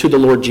devoted to the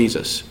Lord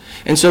Jesus.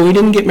 And so he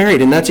didn't get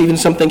married. And that's even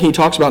something he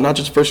talks about, not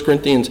just 1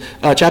 Corinthians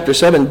chapter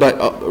 7, but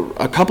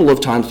a couple of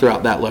times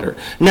throughout that letter.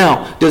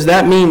 Now, does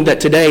that mean that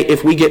today,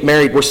 if we get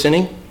married, we're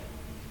sinning?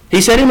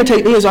 He said,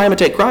 imitate me as I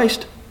imitate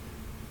Christ.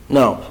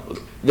 No.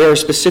 There are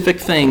specific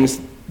things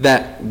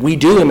that we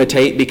do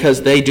imitate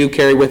because they do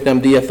carry with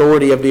them the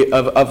authority of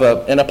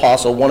an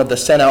apostle, one of the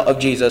sent out of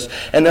Jesus.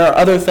 And there are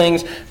other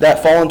things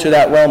that fall into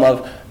that realm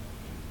of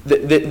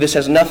this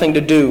has nothing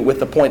to do with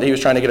the point that he was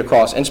trying to get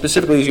across. And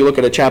specifically, as you look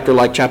at a chapter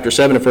like chapter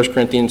 7 of 1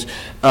 Corinthians,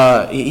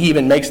 he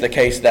even makes the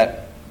case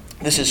that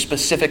this is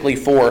specifically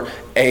for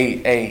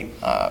their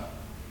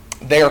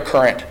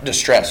current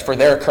distress, for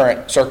their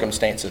current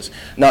circumstances,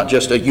 not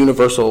just a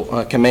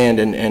universal command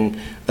and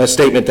a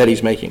statement that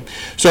he's making.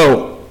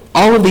 So,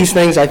 all of these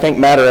things, I think,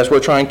 matter as we're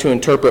trying to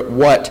interpret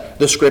what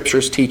the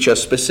Scriptures teach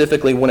us,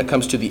 specifically when it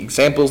comes to the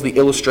examples, the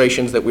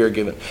illustrations that we are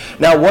given.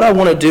 Now, what I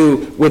want to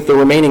do with the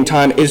remaining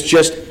time is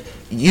just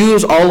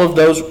use all of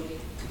those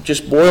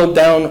just boiled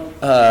down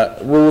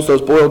rules,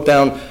 those boiled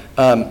down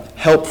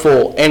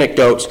helpful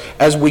anecdotes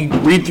as we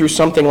read through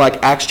something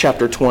like Acts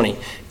chapter 20,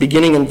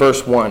 beginning in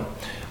verse 1.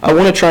 I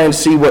want to try and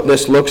see what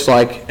this looks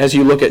like as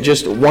you look at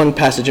just one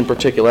passage in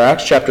particular,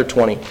 Acts chapter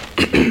 20.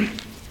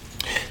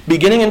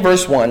 Beginning in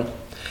verse 1,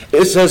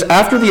 it says,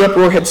 after the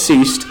uproar had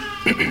ceased,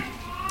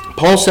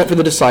 Paul sent for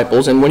the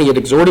disciples, and when he had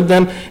exhorted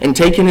them and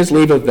taken his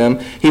leave of them,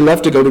 he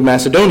left to go to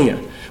Macedonia.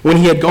 When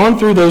he had gone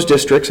through those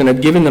districts and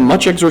had given them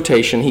much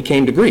exhortation, he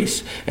came to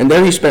Greece. And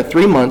there he spent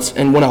 3 months,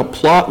 and when a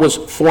plot was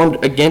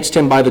formed against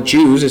him by the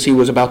Jews as he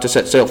was about to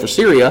set sail for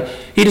Syria,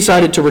 he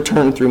decided to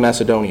return through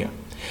Macedonia.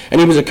 And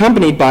he was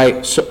accompanied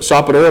by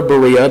Sopater of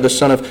Berea, the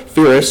son of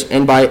Pyrrhus,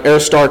 and by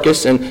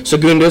Aristarchus and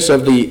Secundus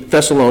of the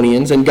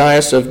Thessalonians, and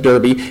Gaius of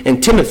Derbe,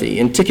 and Timothy,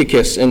 and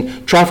Tychicus,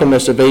 and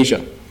Trophimus of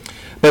Asia.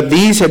 But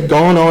these had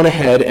gone on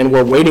ahead and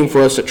were waiting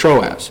for us at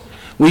Troas.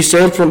 We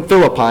sailed from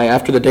Philippi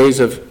after the days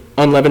of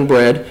unleavened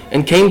bread,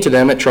 and came to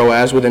them at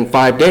Troas within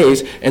 5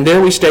 days, and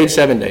there we stayed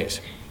 7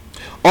 days.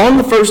 On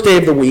the first day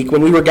of the week,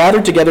 when we were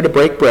gathered together to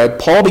break bread,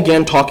 Paul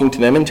began talking to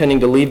them, intending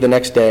to leave the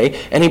next day,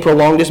 and he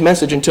prolonged his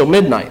message until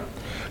midnight.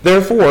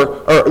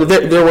 Therefore,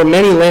 there were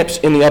many lamps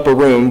in the upper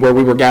room where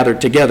we were gathered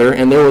together,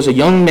 and there was a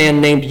young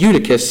man named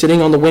Eutychus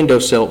sitting on the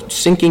windowsill,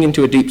 sinking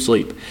into a deep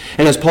sleep.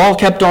 And as Paul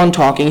kept on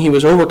talking, he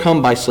was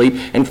overcome by sleep,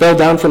 and fell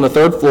down from the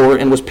 3rd floor,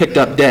 and was picked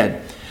up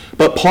dead.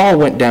 But Paul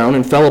went down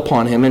and fell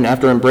upon him, and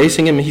after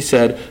embracing him, he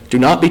said, "Do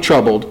not be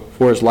troubled,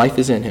 for his life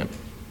is in him."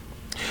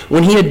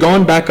 When he had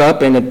gone back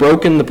up and had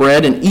broken the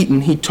bread and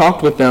eaten, he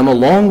talked with them a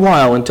long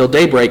while until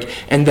daybreak,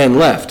 and then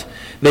left.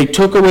 They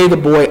took away the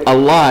boy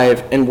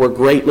alive and were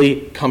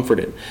greatly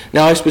comforted.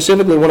 Now, I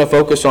specifically want to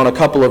focus on a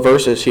couple of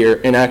verses here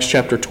in Acts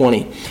chapter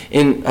 20,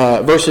 in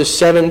verses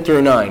 7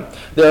 through 9.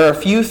 There are a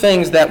few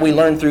things that we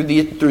learn through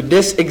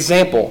this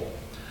example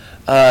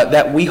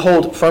that we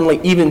hold firmly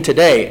even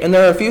today. And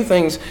there are a few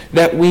things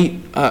that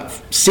we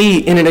see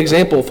in an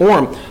example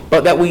form,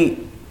 but that we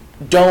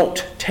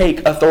don't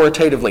take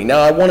authoritatively. Now,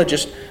 I want to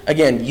just,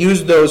 again,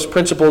 use those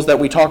principles that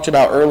we talked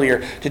about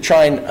earlier to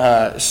try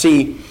and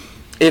see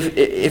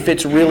if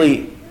it's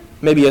really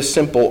maybe as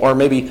simple or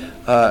maybe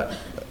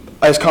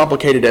as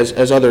complicated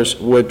as others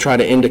would try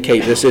to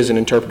indicate this is in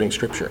interpreting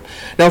Scripture.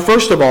 Now,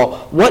 first of all,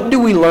 what do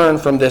we learn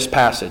from this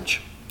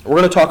passage? We're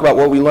going to talk about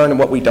what we learn and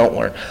what we don't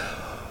learn.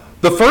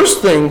 The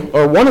first thing,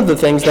 or one of the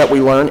things that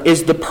we learn,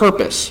 is the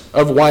purpose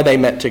of why they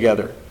met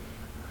together.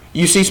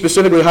 You see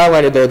specifically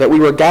highlighted there that we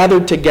were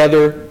gathered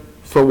together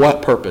for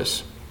what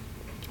purpose?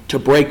 To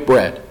break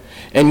bread.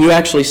 And you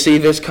actually see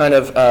this kind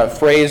of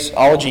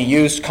phraseology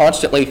used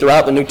constantly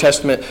throughout the New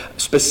Testament,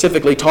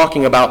 specifically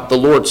talking about the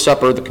Lord's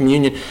Supper, the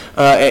communion.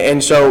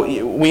 And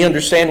so we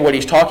understand what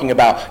he's talking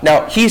about.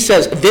 Now, he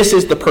says this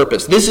is the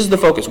purpose. This is the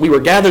focus. We were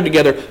gathered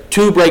together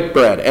to break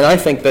bread. And I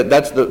think that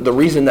that's the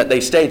reason that they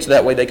stayed, so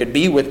that way they could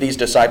be with these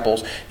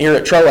disciples here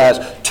at Troas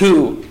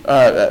to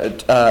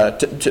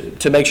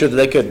make sure that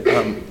they could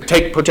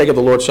partake of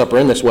the Lord's Supper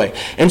in this way.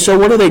 And so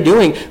what are they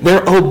doing?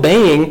 They're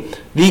obeying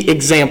the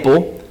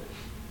example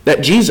that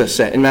Jesus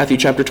set in Matthew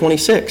chapter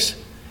 26,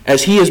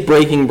 as he is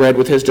breaking bread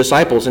with his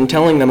disciples and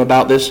telling them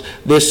about this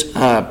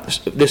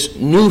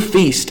new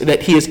feast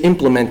that he is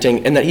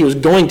implementing and that he was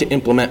going to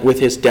implement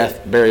with his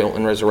death, burial,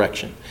 and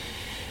resurrection.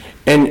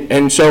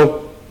 And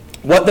so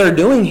what they're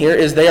doing here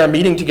is they are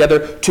meeting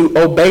together to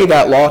obey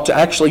that law, to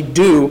actually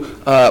do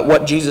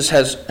what Jesus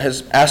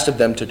has asked of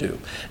them to do.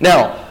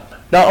 Now,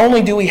 not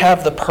only do we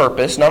have the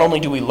purpose, not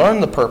only do we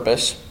learn the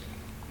purpose,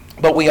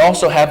 but we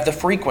also have the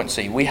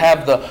frequency. We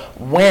have the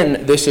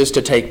when this is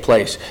to take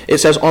place. It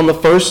says, on the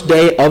first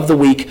day of the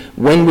week,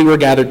 when we were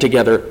gathered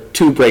together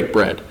to break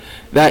bread.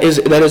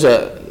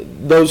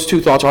 Those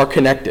two thoughts are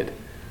connected.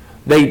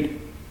 They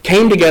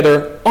came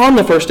together on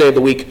the first day of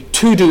the week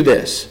to do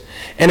this.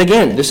 And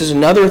again, this is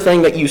another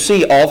thing that you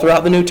see all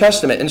throughout the New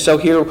Testament. And so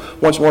here,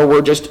 once more,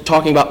 we're just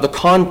talking about the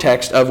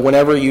context of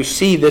whenever you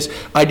see this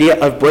idea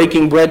of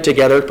breaking bread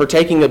together,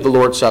 partaking of the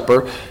Lord's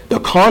Supper, the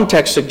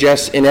context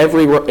suggests in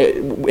every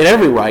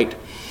rite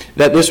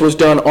that this was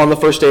done on the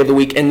first day of the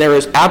week. And there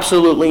is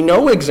absolutely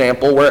no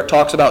example where it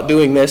talks about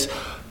doing this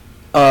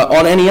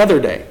on any other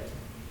day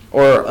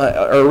or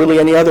really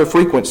any other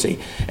frequency.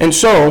 And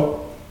so,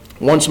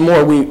 once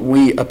more,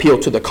 we appeal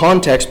to the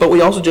context, but we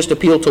also just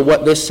appeal to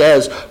what this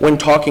says when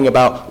talking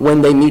about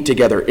when they meet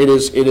together. It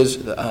is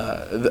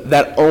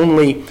the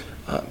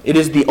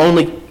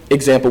only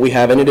example we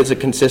have, and it is a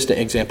consistent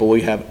example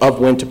we have of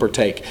when to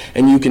partake.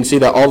 And you can see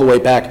that all the way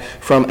back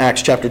from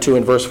Acts chapter 2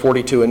 and verse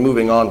 42 and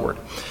moving onward.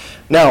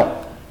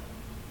 Now,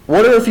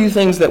 what are a few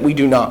things that we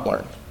do not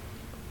learn?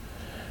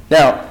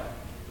 Now,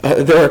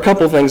 there are a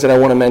couple of things that I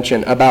want to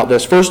mention about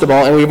this. First of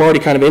all, and we've already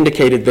kind of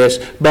indicated this,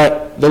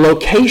 but the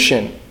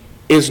location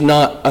is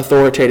not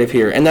authoritative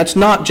here. And that's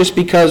not just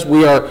because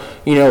we are,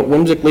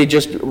 whimsically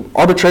just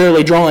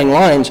arbitrarily drawing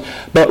lines,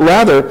 but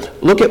rather,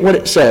 look at what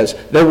it says.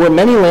 There were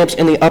many lamps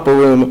in the upper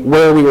room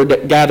where we were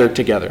gathered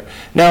together.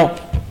 Now,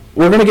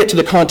 we're going to get to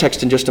the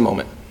context in just a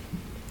moment.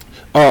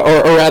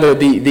 Or rather,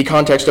 the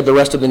context of the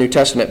rest of the New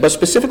Testament. But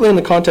specifically in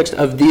the context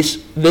of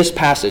this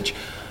passage,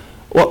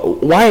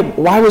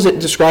 why was it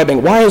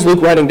describing, why is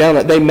Luke writing down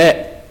that they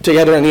met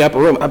together in the upper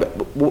room?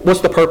 What's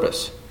the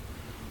purpose?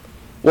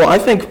 Well, I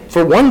think,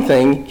 for one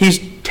thing, he's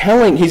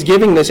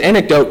giving this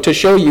anecdote to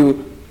show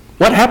you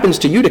what happens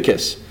to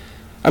Eutychus.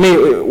 I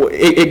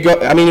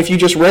mean, if you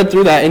just read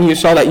through that and you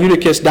saw that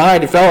Eutychus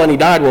died, fell and he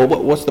died, well,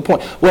 what's the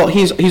point? Well,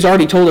 he's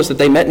already told us that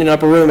they met in an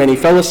upper room and he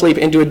fell asleep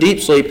into a deep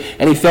sleep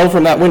and he fell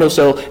from that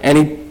windowsill and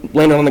he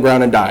landed on the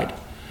ground and died.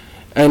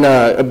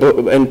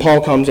 And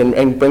Paul comes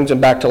and brings him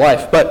back to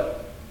life.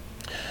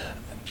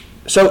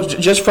 So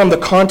just from the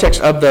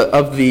context of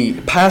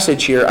the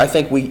passage here, I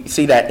think we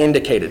see that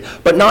indicated.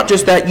 But not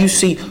just that, you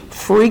see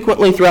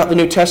frequently throughout the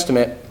New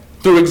Testament,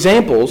 through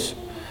examples,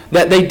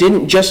 that they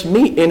didn't just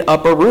meet in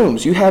upper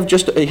rooms. Here's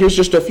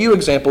just a few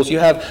examples. You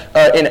have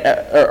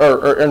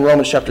in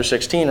Romans chapter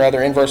 16,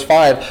 rather, in verse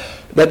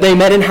 5, that they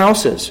met in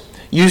houses.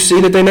 You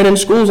see that they met in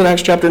schools in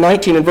Acts chapter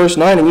 19 and verse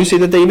 9, and you see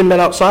that they even met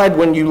outside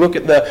when you look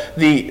at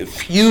the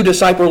few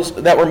disciples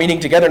that were meeting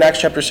together in Acts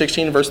chapter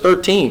 16 and verse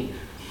 13.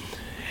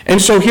 And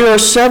so here are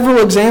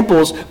several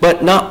examples,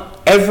 but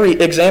not every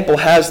example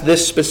has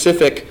this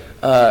specific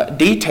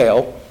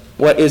detail,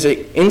 what is an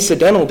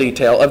incidental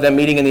detail of them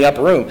meeting in the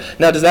upper room.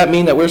 Now, does that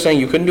mean that we're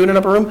saying you couldn't do it in an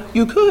upper room?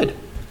 You could.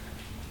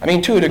 I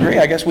mean, to a degree,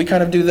 I guess we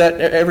kind of do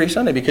that every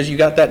Sunday because you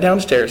got that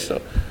downstairs.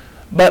 So,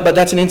 but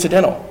that's an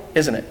incidental,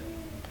 isn't it?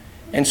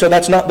 And so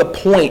that's not the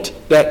point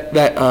that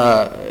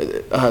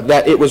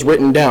it was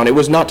written down. It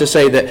was not to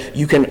say that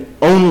you can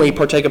only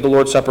partake of the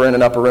Lord's Supper in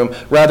an upper room.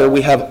 Rather,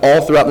 we have all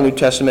throughout the New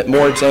Testament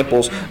more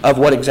examples of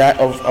where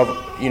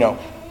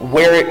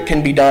it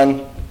can be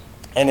done,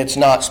 and it's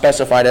not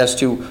specified as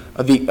to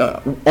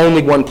the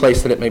only one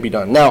place that it may be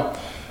done. Now,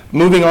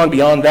 moving on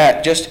beyond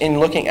that, just in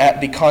looking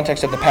at the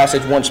context of the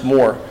passage once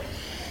more,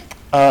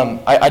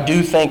 I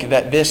do think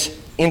that this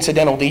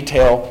incidental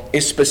detail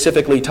is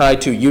specifically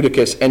tied to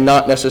Eutychus and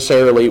not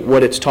necessarily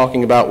what it's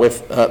talking about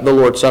with the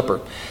Lord's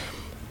Supper.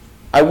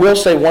 I will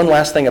say one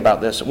last thing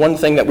about this, one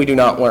thing that we do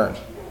not learn,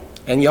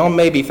 and y'all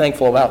may be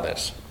thankful about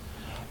this,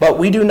 but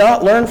we do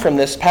not learn from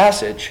this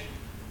passage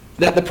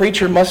that the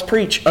preacher must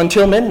preach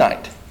until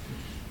midnight.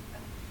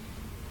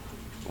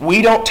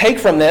 We don't take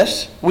from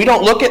this. We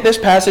don't look at this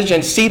passage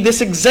and see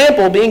this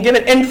example being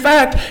given. In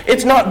fact,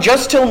 it's not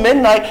just till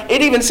midnight.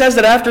 It even says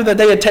that after that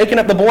they had taken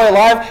up the boy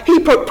alive, he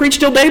preached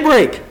till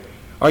daybreak.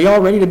 Are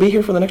y'all ready to be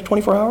here for the next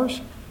 24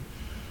 hours?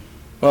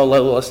 Well, a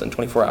little less than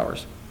 24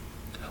 hours.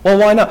 Well,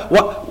 why not?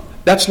 What?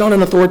 That's not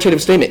an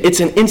authoritative statement.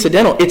 It's an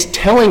incidental. It's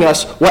telling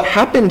us what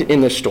happened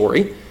in this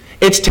story.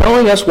 It's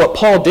telling us what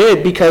Paul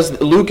did,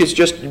 because Luke is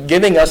just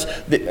giving us,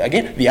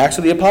 the Acts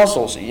of the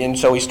Apostles. And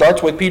so he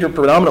starts with Peter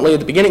predominantly at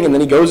the beginning, and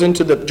then he goes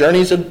into the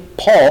journeys of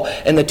Paul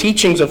and the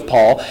teachings of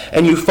Paul,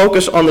 and you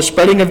focus on the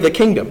spreading of the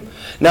kingdom.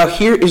 Now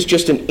here is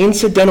just an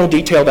incidental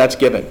detail that's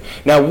given.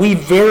 Now we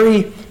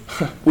very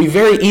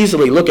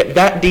easily look at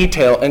that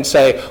detail and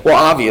say, well,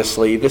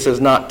 obviously this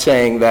is not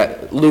saying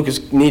that Luke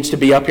needs to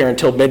be up here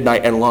until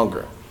midnight and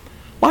longer.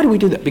 Why do we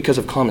do that? Because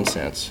of common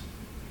sense.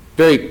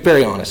 Very,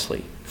 very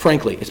honestly.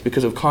 Frankly, it's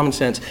because of common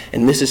sense,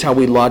 and this is how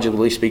we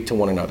logically speak to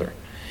one another.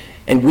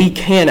 And we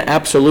can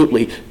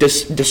absolutely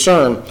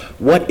discern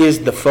what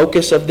is the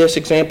focus of this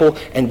example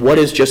and what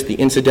is just the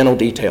incidental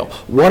detail.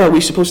 What are we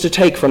supposed to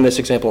take from this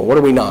example and what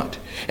are we not?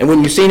 And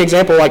when you see an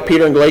example like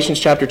Peter in Galatians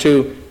chapter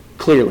 2,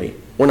 clearly,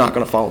 we're not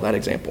going to follow that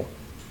example.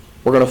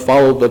 We're going to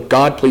follow the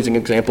God-pleasing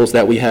examples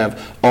that we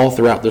have all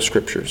throughout the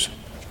Scriptures.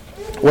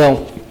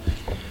 Well,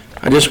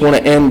 I just want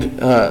to end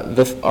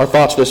our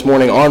thoughts this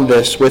morning on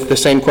this with the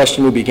same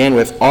question we began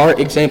with. Are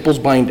examples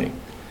binding?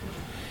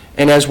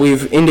 And as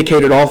we've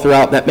indicated all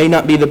throughout, that may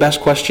not be the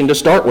best question to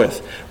start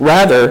with.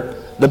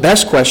 Rather, the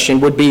best question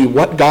would be,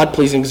 what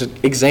God-pleasing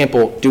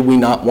example do we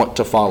not want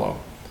to follow?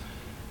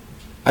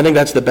 I think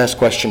that's the best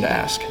question to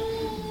ask.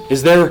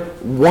 Is there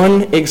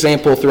one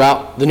example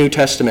throughout the New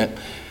Testament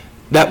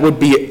that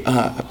would be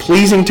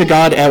pleasing to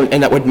God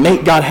and that would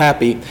make God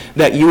happy,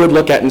 that you would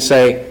look at and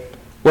say,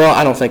 well,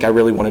 I don't think I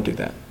really want to do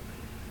that?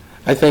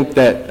 I think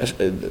that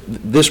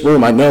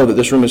I know that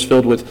this room is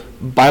filled with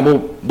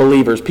Bible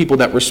believers, people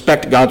that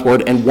respect God's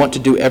word and want to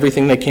do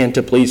everything they can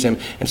to please him.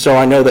 And so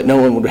I know that no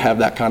one would have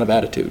that kind of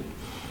attitude.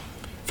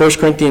 1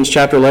 Corinthians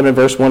chapter 11,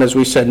 verse 1, as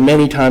we said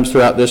many times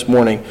throughout this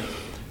morning,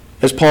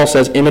 as Paul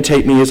says,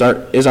 imitate me as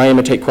I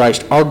imitate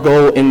Christ. Our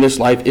goal in this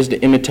life is to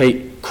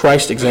imitate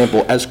Christ's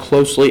example as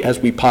closely as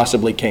we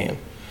possibly can.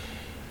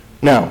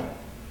 Now,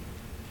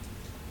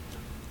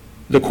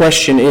 the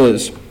question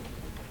is,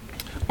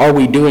 are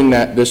we doing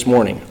that this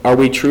morning? Are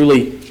we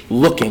truly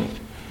looking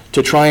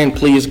to try and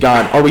please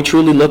God? Are we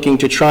truly looking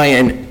to try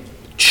and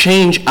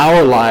change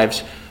our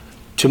lives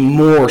to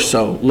more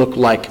so look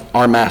like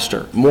our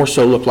master, more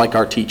so look like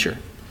our teacher?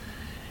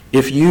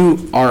 If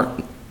you are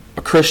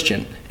a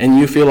Christian and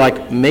you feel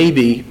like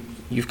maybe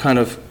you've kind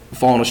of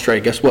fallen astray,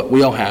 guess what?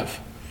 We all have.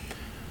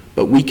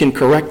 But we can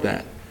correct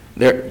that.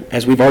 There,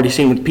 as we've already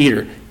seen with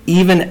Peter,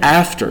 even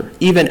after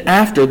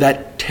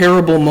that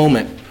terrible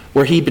moment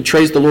where he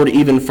betrays the Lord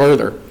even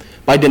further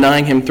by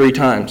denying him 3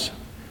 times,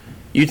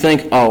 you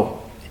think,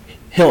 oh,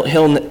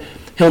 he'll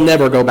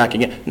never go back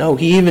again. No,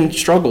 he even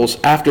struggles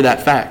after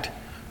that fact.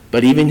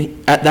 But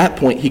even at that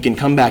point, he can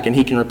come back and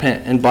he can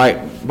repent. And by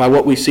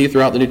what we see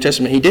throughout the New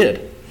Testament, he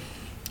did.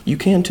 You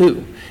can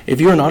too.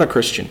 If you're not a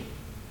Christian,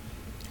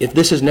 if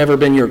this has never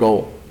been your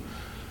goal,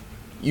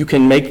 you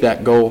can make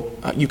that goal.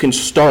 You can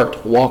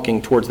start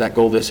walking towards that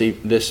goal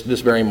this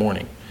very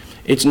morning.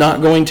 It's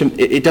not going to.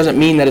 It doesn't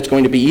mean that it's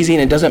going to be easy,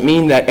 and it doesn't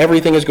mean that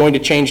everything is going to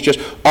change just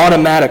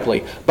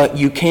automatically. But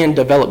you can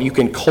develop. You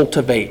can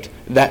cultivate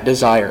that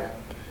desire.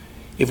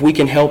 If we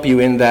can help you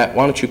in that,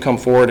 why don't you come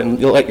forward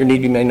and let your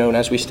need be made known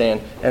as we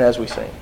stand and as we sing.